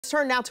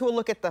turn now to a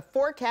look at the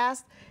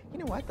forecast. You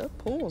know what? The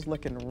pool's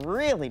looking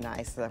really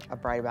nice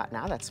right about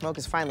now. That smoke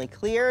is finally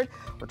cleared.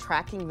 We're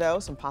tracking, though,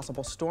 some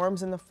possible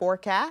storms in the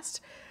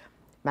forecast.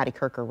 Maddie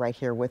Kirker right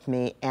here with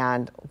me,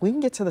 and we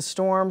can get to the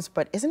storms,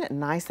 but isn't it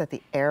nice that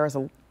the air is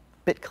a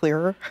bit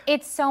clearer?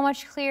 It's so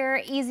much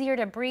clearer, easier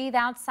to breathe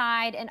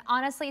outside, and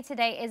honestly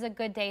today is a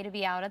good day to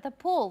be out at the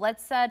pool.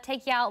 Let's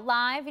take you out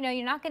live. You know,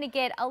 you're not going to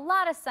get a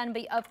lot of sun,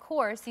 but of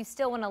course you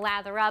still want to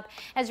lather up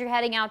as you're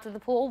heading out to the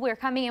pool. We're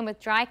coming in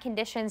with dry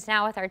conditions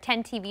now with our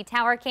 10 TV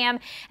tower cam,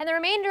 and the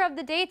remainder of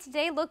the day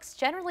today looks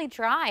generally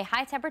dry.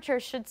 High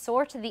temperatures should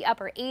soar to the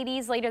upper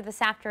 80s later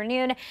this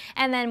afternoon,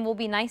 and then we'll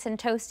be nice and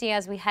toasty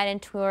as we head in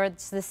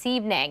towards this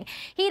evening.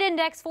 Heat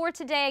index for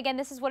today, again,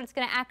 this is what it's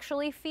going to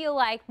actually feel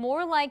like,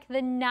 more like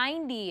the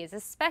 90s,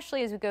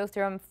 especially as we go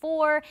through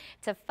 4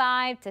 to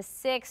 5 to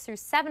 6 through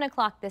 7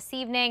 o'clock this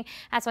evening.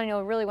 That's when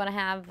you'll really want to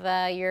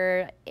have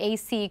your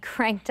AC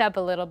cranked up a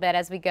little bit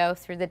as we go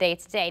through the day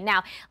today.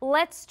 Now,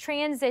 let's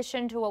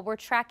transition to what we're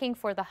tracking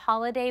for the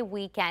holiday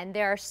weekend.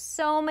 There are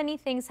so many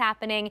things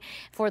happening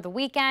for the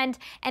weekend,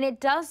 and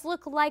it does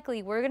look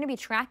likely we're going to be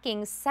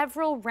tracking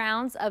several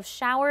rounds of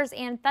showers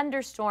and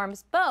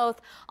thunderstorms,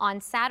 both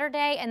on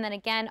Saturday and then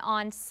again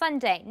on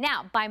Sunday.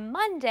 Now, by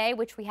Monday,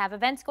 which we have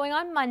events going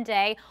on Monday,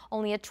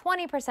 only a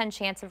 20%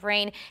 chance of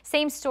rain.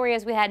 Same story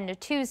as we had into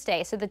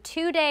Tuesday. So the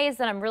 2 days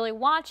that I'm really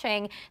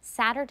watching,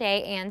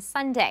 Saturday and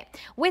Sunday.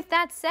 With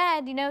that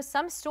said, you know,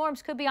 some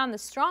storms could be on the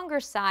stronger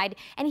side,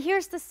 and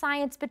here's the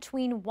science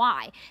between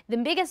why. The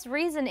biggest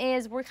reason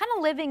is we're kind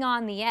of living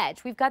on the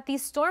edge. We've got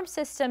these storm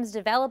systems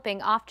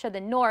developing off to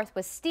the north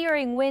with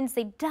steering winds.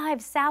 They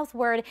dive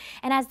southward,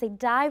 and as they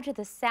dive to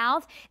the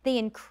south, they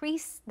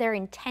increase their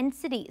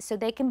intensity so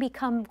they can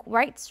become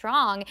quite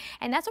strong.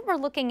 And that's what we're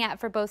looking at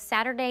for both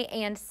Saturday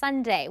and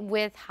Sunday,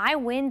 with high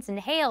winds and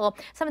hail,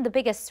 some of the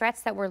biggest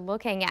threats that we're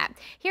looking at.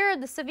 Here are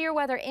the severe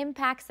weather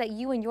impacts that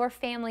you and your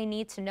family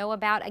need to know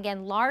about.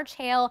 Again, large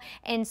hail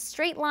and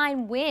straight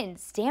line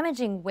winds,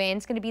 damaging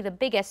winds, going to be the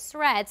biggest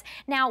threats.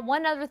 Now,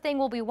 one other thing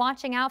we'll be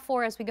watching out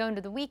for as we go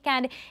into the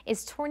weekend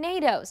is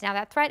tornadoes. Now,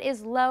 that threat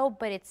is low,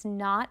 but it's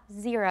not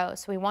zero,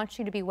 so we want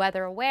you to be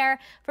weather aware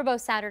for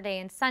both Saturday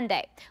and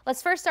Sunday.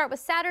 Let's first start with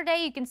Saturday.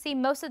 You can see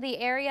most of the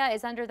area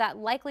is under that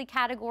likely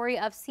category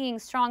of seeing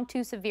strong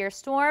to severe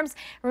storms.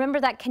 Remember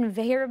that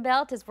conveyor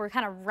belt as we're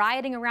kind of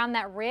riding around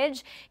that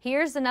ridge.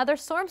 Here's another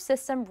storm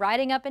system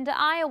riding up into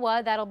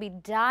Iowa that'll be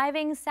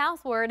diving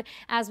southward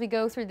as we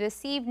go through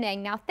this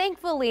evening. Now,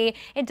 thankfully,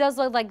 it does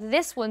look like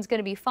this one's going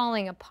to be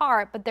falling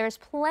apart, but there's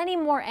plenty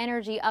more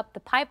energy up the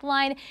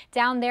pipeline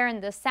down there in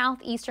the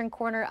southeastern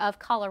corner of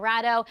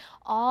Colorado.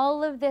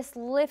 All of this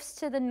lifts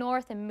to the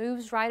north and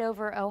moves right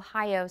over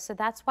Ohio. So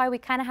that's why we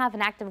kind of have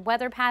an active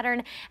weather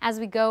pattern as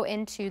we go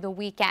into the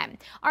weekend.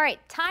 All right,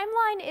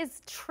 timeline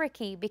is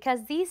tricky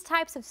because these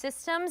types of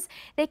systems,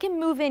 they can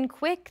move in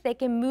quick, they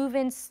can move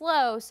in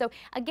slow. So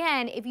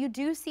again, if you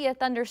do see a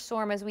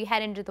thunderstorm as we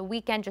head into the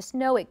weekend, just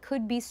know it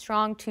could be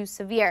strong to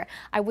severe.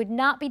 I would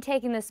not be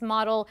taking this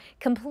model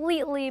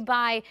completely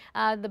by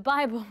the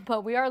Bible,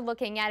 but we are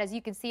looking at, as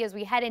you can see, as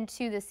we head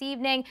into this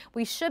evening,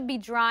 we should be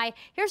dry.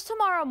 Here's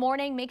tomorrow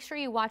morning. Make sure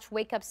you watch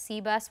Wake Up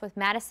Seabus with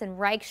Madison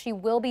Reich. She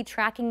will be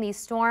tracking these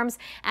storms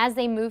as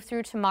they move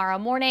through tomorrow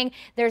morning.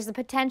 There's the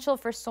potential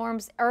for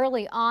storms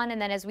early on,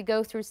 and then as we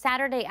go through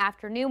Saturday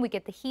afternoon, we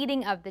get the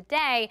heating of the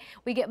day.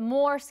 We get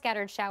more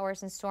scattered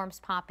showers and storms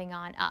popping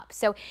on up.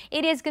 So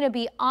it is going to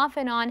be off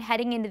and on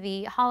heading into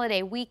the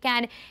holiday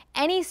weekend.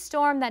 Any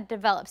storm that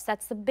develops,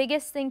 that's the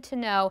biggest thing to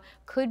know,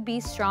 could be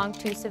strong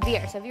to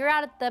severe. So if you're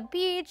out at the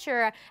beach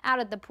or out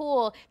at the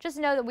pool, just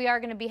know that we are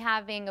going to be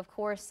having, of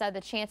course,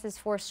 the chances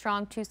for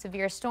strong to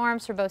severe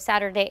storms for both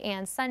Saturday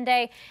and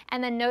Sunday.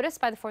 And then notice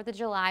by the 4th of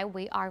July,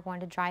 we are going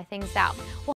to dry things out.